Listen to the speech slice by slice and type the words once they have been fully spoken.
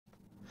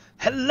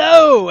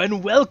Hello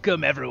and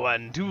welcome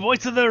everyone to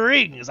Voice of the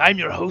Rings. I'm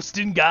your host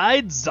and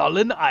guide,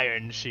 Zollin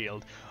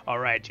Ironshield.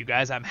 Alright you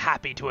guys, I'm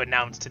happy to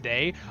announce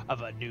today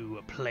of a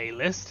new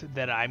playlist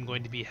that I'm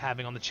going to be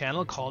having on the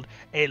channel called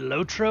a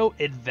LOTRO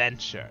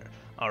Adventure.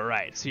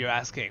 Alright, so you're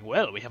asking,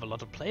 well, we have a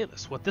lot of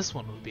playlists, what this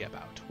one will be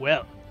about.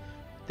 Well,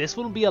 this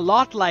one will be a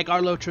lot like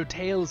our LOTRO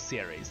Tales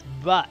series,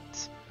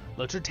 but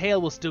LOTRO Tale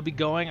will still be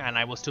going, and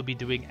I will still be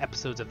doing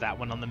episodes of that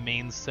one on the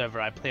main server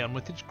I play on,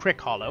 which is Crick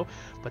Hollow.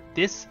 But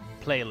this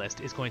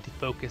playlist is going to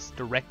focus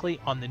directly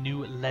on the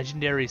new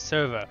legendary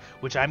server,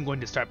 which I'm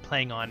going to start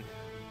playing on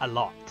a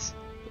lot,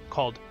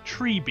 called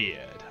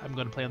Treebeard. I'm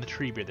going to play on the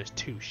Treebeard. There's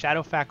two,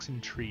 Shadowfax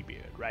and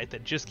Treebeard, right,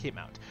 that just came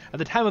out. At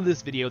the time of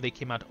this video, they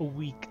came out a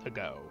week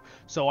ago.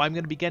 So I'm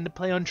going to begin to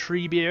play on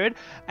Treebeard,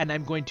 and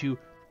I'm going to,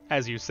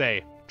 as you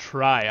say,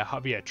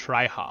 be a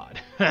tryhard.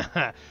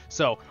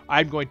 So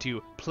I'm going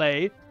to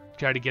play,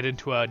 try to get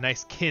into a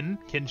nice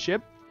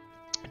kinship,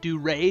 do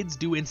raids,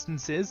 do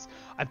instances.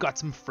 I've got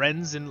some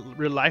friends in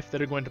real life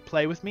that are going to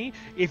play with me.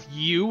 If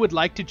you would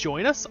like to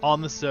join us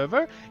on the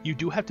server, you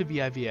do have to be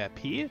a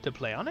VIP to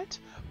play on it,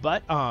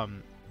 but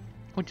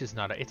which is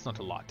it's not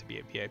a lot to be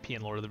a VIP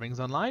in Lord of the Rings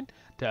Online,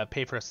 to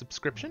pay for a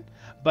subscription.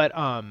 But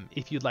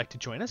if you'd like to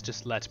join us,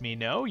 just let me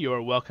know.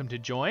 You're welcome to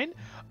join,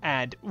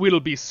 and it'll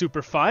be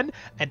super fun,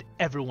 and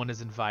everyone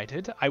is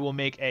invited. I will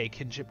make a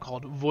kinship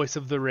called Voice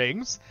of the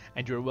Rings,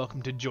 and you're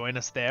welcome to join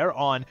us there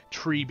on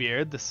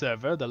Treebeard, the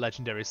server, the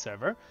legendary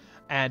server.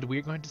 And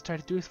we're going to start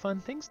to do fun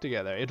things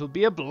together. It'll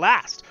be a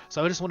blast.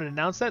 So I just wanted to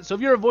announce that. So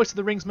if you're a Voice of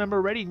the Rings member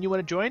already and you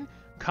want to join,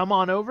 come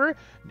on over.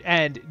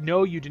 And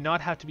no, you do not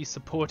have to be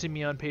supporting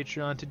me on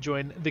Patreon to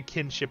join the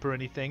kinship or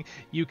anything.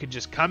 You can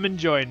just come and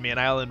join me and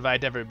I'll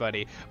invite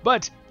everybody.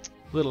 But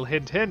little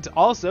hint,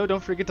 also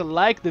don't forget to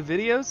like the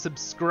video,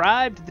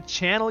 subscribe to the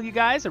channel, you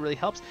guys. It really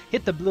helps.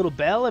 Hit the little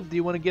bell if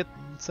you want to get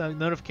some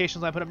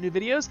notifications when I put up new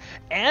videos.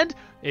 And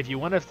if you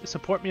want to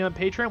support me on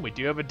Patreon, we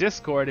do have a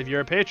Discord if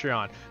you're a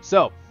Patreon.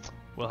 So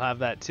we'll have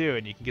that too,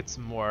 and you can get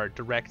some more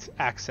direct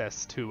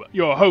access to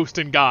your host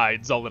and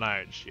guide, Zollin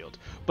Ironshield.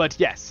 But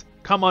yes,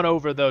 come on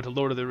over though to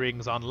Lord of the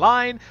Rings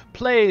Online,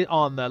 play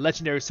on the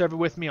legendary server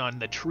with me on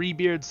the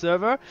Treebeard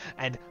server,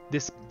 and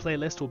this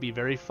playlist will be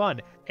very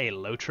fun, a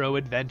LOTRO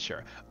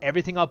adventure.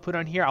 Everything I'll put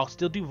on here, I'll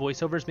still do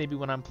voiceovers maybe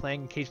when I'm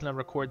playing, occasionally I'll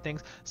record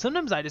things.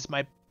 Sometimes I just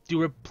might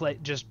do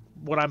just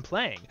what I'm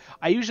playing.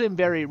 I usually am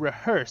very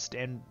rehearsed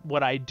in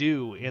what I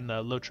do in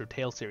the LOTRO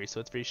Tale series, so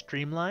it's very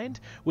streamlined,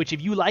 which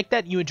if you like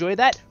that, you enjoy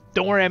that,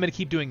 don't worry, I'm going to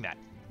keep doing that.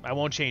 I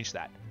won't change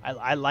that.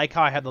 I like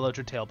how I have the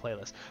LOTRO Tale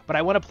playlist, but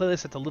I want a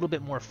playlist that's a little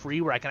bit more free,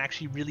 where I can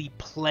actually really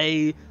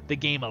play the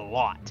game a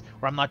lot,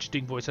 where I'm not just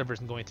doing voiceovers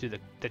and going through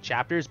the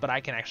chapters, but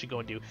I can actually go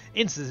and do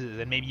instances,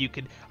 and maybe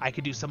I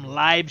could do some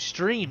live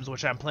streams,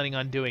 which I'm planning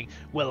on doing.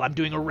 Well, I'm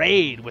doing a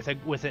raid with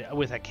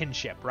a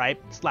kinship, right?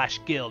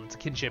 / guild. It's a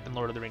kinship in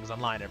Lord of the Rings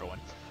Online, everyone.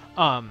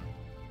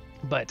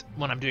 But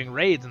when I'm doing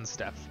raids and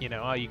stuff, you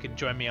know, you can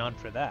join me on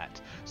for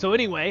that. So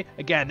anyway,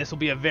 again, this will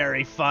be a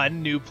very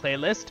fun new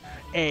playlist,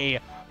 a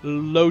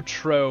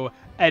LOTRO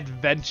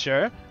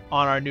adventure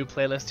on our new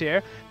playlist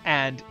here,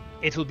 and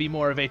it'll be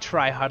more of a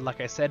try-hard, like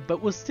I said,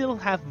 but we'll still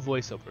have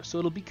voiceover, so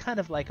it'll be kind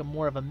of like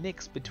more of a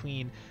mix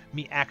between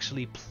me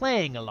actually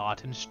playing a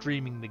lot and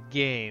streaming the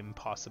game,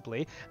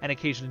 possibly, and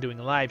occasionally doing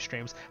live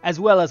streams, as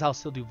well as I'll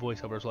still do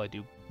voiceovers while I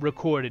do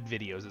recorded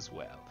videos as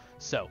well.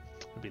 So,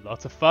 it'll be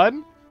lots of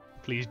fun.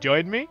 Please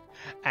join me,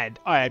 and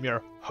I am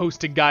your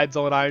host and guide,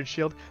 Zollin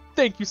Ironshield.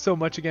 Thank you so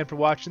much again for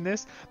watching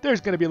this. There's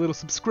going to be a little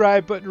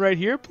subscribe button right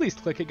here. Please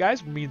click it,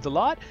 guys. It means a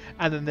lot.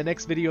 And then the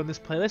next video in this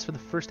playlist for the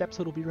first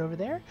episode will be over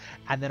there.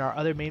 And then our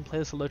other main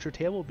playlist of LOTRO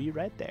Tale will be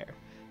right there.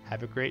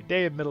 Have a great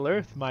day in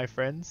Middle-earth, my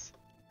friends.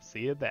 See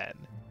you then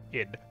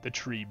in the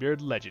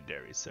Treebeard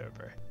Legendary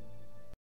server.